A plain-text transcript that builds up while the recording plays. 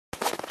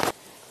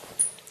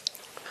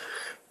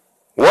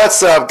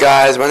What's up,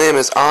 guys? My name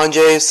is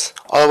Andres,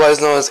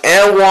 otherwise known as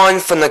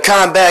N1 from the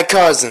Combat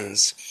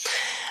Cousins.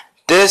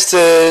 This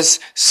is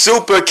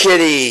Super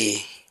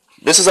Kitty.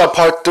 This is our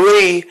part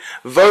 3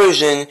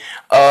 version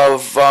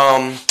of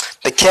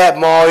the Cat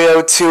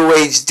Mario 2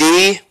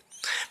 HD.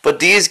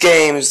 But these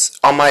games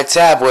on my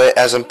tablet,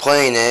 as I'm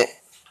playing it,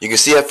 you can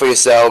see it for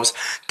yourselves.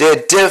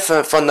 They're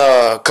different from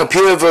the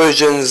computer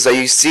versions that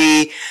you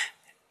see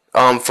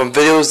from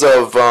videos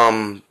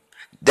of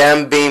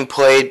them being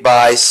played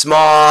by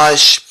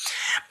Smosh,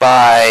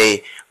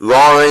 by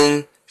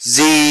Lauren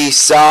Z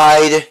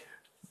Side.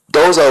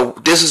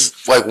 This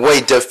is like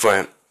way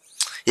different.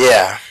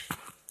 Yeah.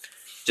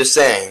 Just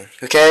saying,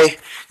 okay?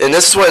 And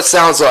this is what it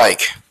sounds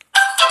like.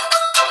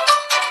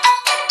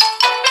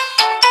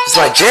 It's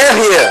my jam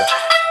here.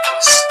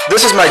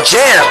 This is my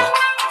jam.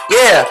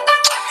 Yeah.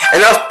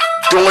 Enough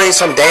doing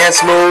some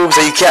dance moves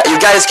that you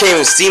guys can't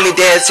even see me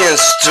dancing and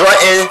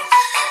strutting.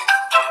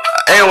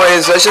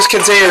 Anyways, let's just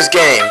continue this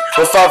game.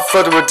 Without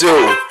further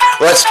ado,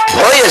 let's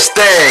play this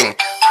thing!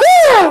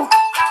 Woo!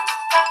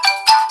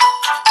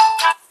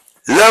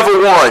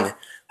 Level 1.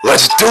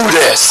 Let's do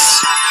this!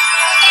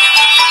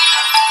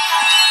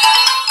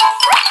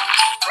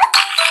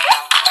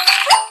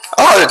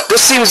 Oh,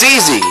 this seems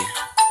easy.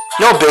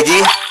 No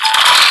biggie.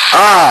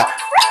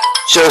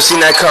 Should have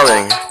seen that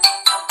coming.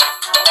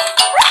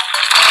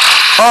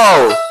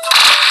 Oh!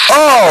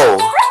 Oh!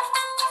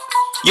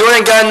 You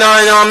ain't got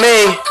nothing on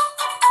me.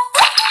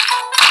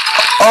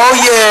 Oh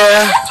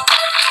yeah!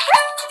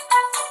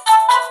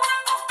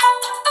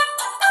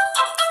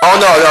 Oh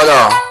no.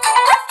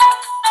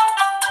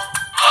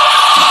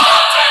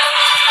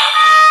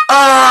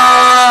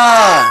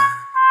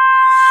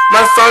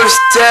 My first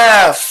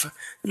death!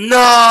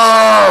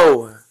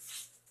 No!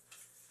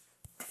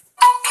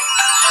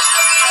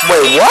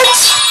 Wait, what?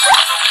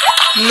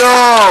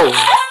 No!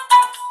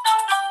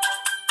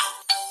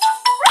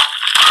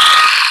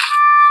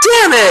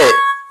 Damn it!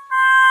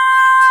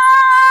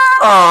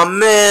 Oh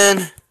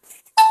man.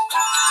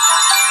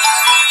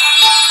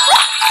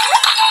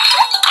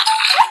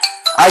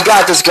 I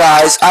got this,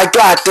 guys. I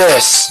got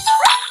this.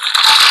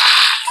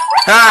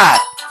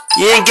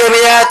 You didn't give me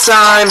that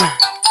time.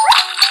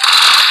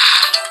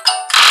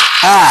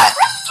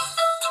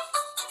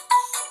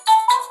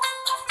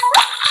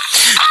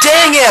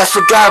 Dang it, I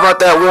forgot about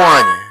that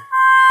one.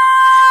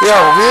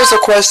 Yo, here's a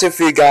question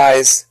for you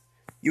guys.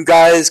 You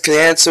guys can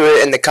answer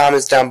it in the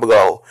comments down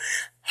below.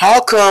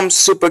 How come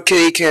Super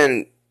Kitty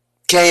can't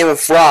even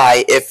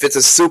fly if it's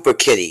a Super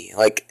Kitty?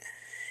 Like,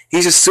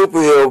 he's a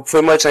superhero,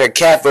 pretty much like a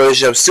cat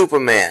version of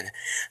Superman.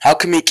 How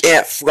come he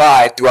can't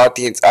fly throughout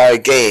the entire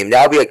game?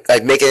 That would be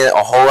like making it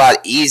a whole lot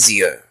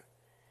easier.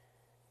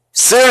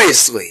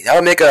 Seriously, that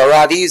would make it a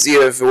lot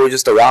easier if it would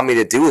just allow me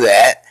to do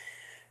that.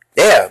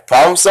 There,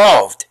 problem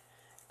solved.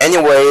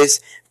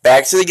 Anyways,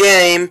 back to the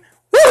game.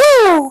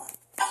 Woohoo!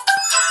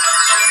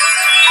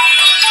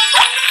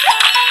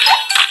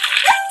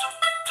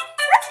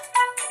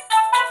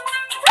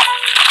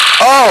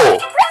 Oh!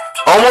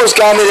 Almost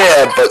got me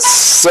there, but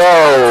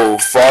so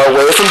far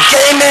away from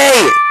getting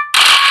me!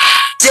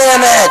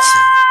 Damn it!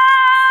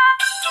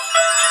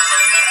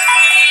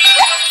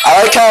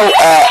 I like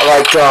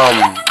how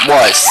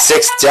what,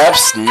 6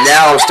 steps?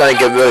 Now I'm starting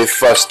to get really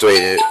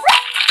frustrated.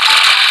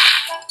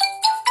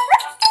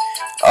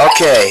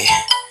 Okay.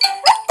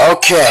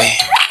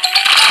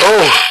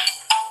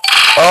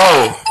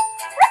 Oh!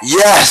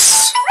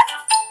 Yes!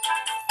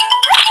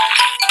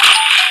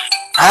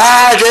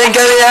 Didn't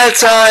get me that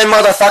time,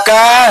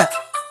 motherfucker!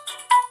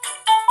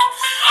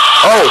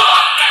 Oh!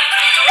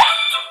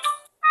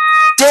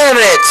 Damn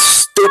it!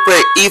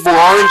 Stupid evil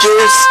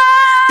oranges!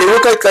 They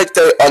look like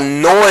the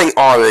annoying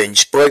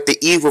orange, but like the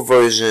evil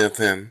version of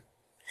him.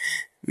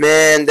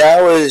 Man,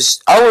 I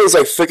was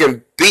like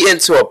freaking beaten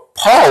to a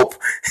pulp!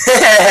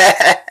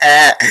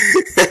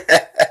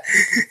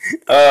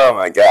 Oh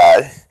my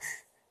god.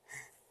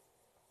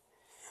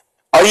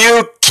 Are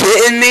you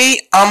kidding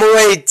me? I'm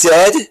already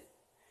dead?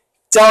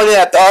 Tell me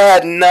I thought I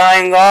had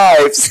 9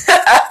 lives.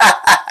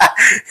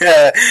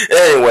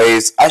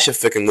 Anyways, I should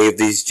freaking leave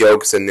these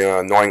jokes and the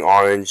annoying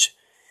orange.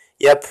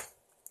 Yep.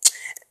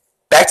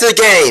 Back to the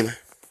game.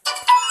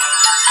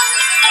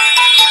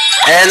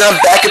 And I'm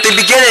back at the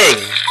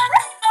beginning.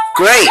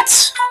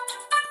 Great.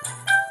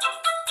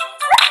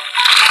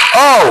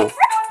 Oh,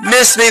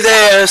 missed me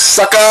there,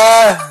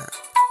 sucker.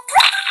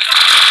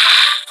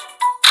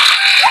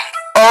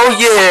 Oh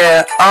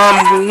yeah,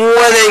 I'm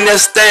winning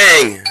this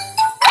thing.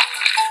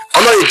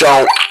 Oh no you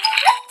don't.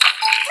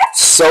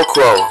 So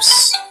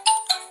close.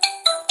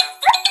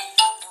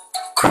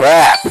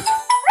 Crap.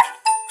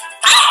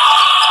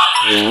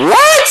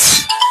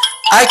 What?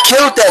 I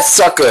killed that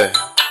sucker.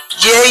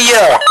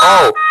 Yeah.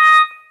 Oh.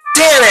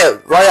 Damn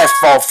it. Why did I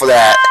fall for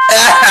that?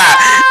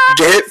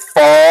 Did it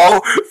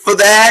fall for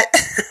that?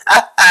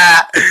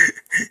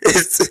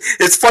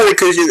 It's funny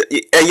because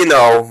you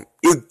know,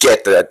 you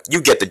get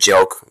the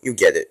joke. You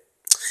get it.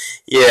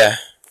 Yeah.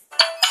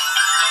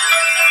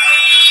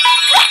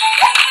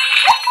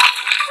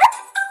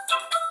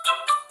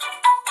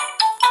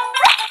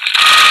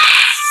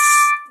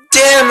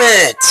 Damn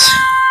it!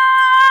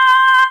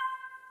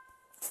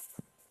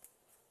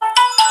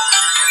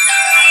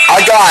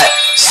 I got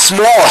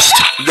smoshed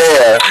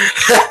there.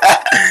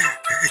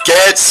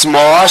 Get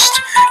smoshed?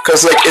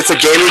 Cause like it's a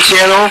gaming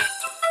channel?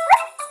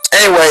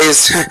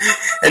 Anyways,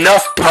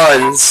 enough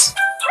puns.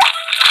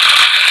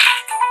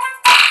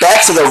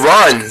 Back to the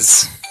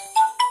runs.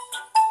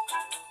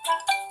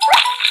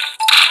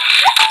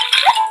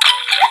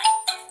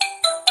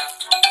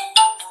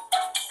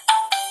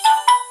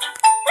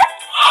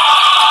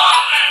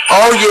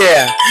 Oh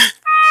yeah.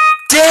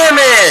 Damn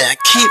it! I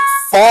keep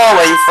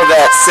falling for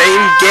that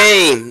same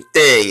game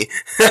thing.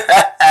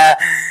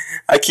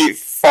 I keep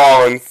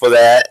falling for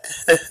that.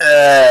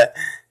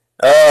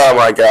 Oh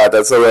my god,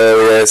 that's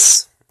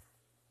hilarious.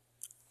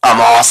 I'm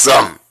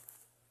awesome.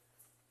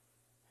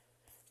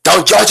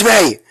 Don't judge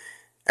me!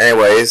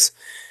 Anyways,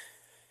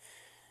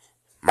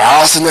 my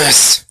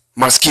awesomeness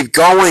must keep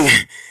going.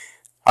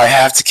 I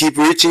have to keep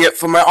reaching it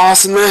for my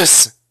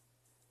awesomeness.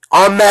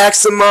 On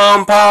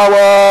maximum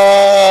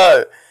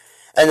power!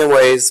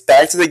 Anyways,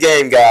 back to the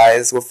game,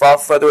 guys,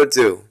 without further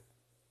ado.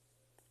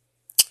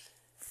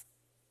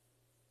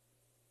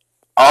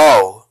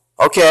 Oh,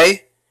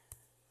 okay.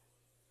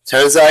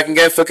 Turns out I can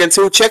get fucking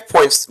 2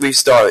 checkpoints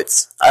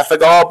restarts. I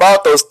forgot all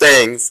about those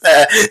things.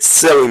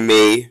 Silly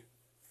me.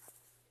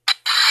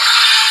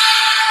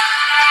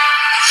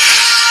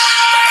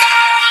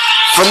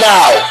 For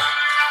now,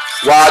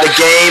 while the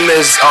game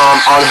is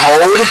on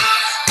hold,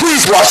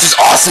 please watch this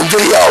awesome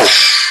video.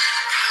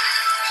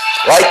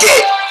 Like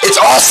it. It's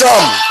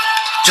awesome!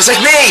 Just like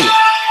me!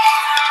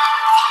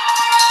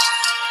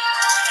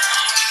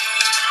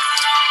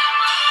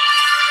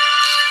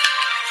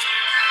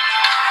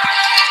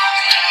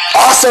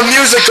 Awesome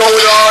music going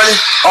on!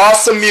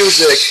 Awesome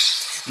music!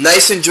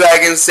 Knights and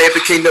Dragons, Save the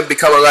Kingdom,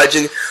 Become a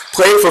Legend.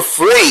 Play it for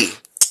free!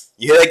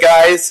 You hear that,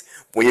 guys?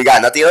 When you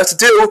got nothing else to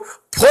do,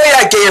 play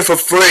that game for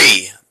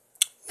free!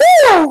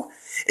 Woo!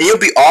 And you'll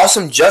be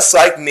awesome just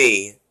like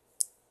me.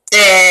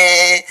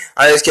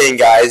 I'm just kidding,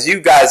 guys. You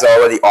guys are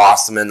already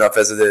awesome enough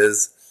as it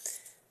is.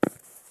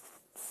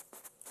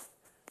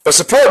 But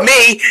support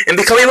me and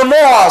become even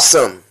more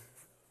awesome.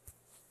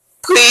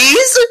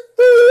 Please?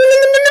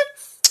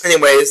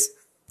 Anyways,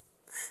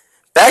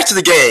 back to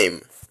the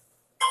game.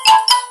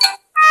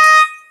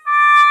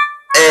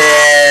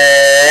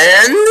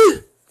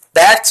 And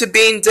back to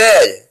being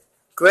dead.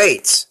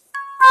 Great.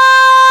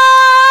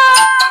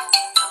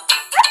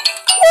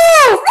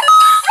 Woo!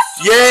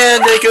 Yeah,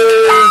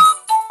 nigga.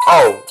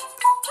 Oh.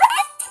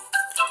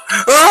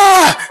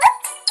 Ah!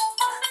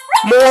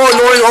 More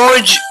annoying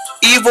orange,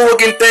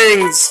 evil-looking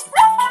things.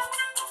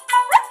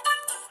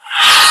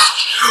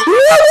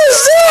 What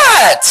is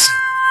that?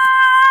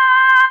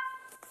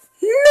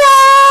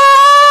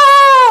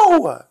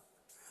 No!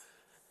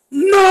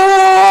 No!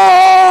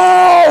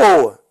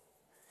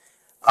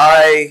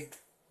 I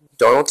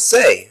don't know what to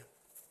say.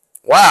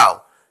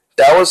 Wow,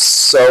 that was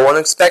so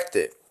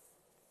unexpected.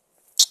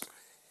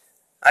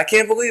 I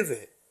can't believe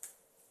it.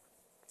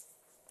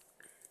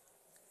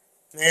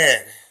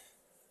 Man,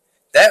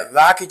 that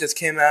rocket just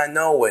came out of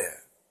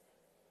nowhere.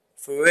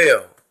 For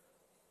real.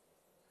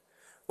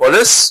 Well,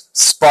 this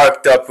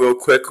sparked up real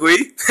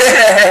quickly.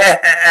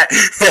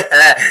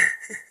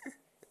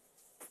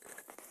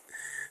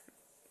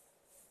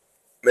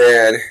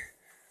 Man,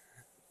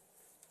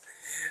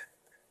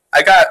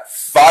 I got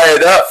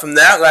fired up from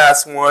that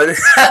last one.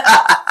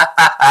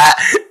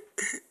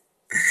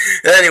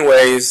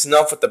 Anyways,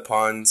 enough with the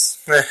puns.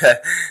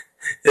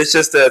 It's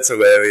just that it's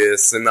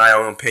hilarious, in my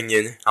own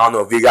opinion. I don't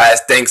know if you guys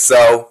think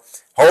so.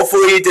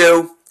 Hopefully you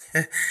do.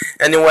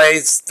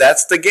 Anyways,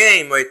 that's the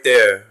game right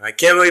there. I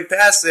can't really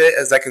pass it,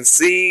 as I can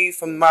see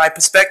from my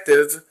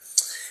perspective.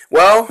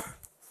 Well,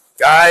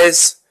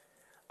 guys,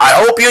 I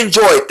hope you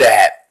enjoyed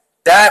that.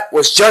 That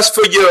was just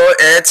for your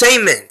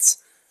entertainment.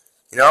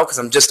 You know, because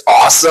I'm just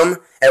awesome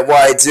at what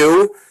I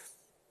do.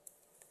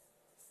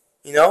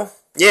 You know?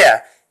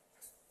 Yeah.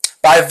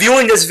 By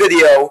viewing this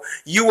video,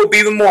 you will be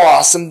even more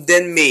awesome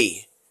than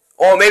me.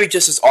 Or maybe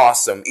just as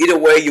awesome. Either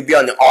way, you'll be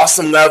on an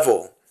awesome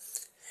level.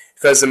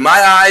 Because in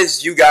my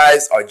eyes, you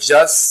guys are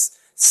just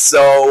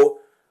so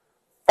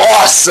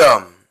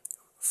awesome.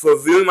 For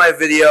viewing my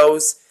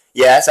videos,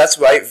 yes, that's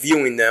right,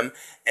 viewing them,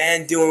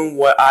 and doing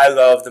what I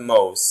love the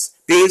most.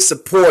 Being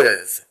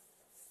supportive.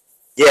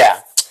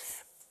 Yeah.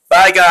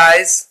 Bye,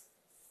 guys.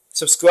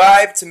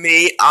 Subscribe to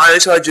me,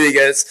 Onyx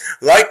Rodriguez.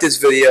 Like this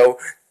video.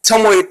 Tell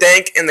me what you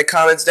think in the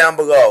comments down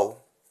below.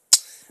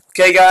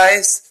 Okay,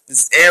 guys?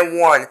 This is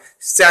And1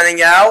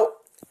 signing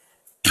out.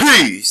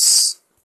 Peace.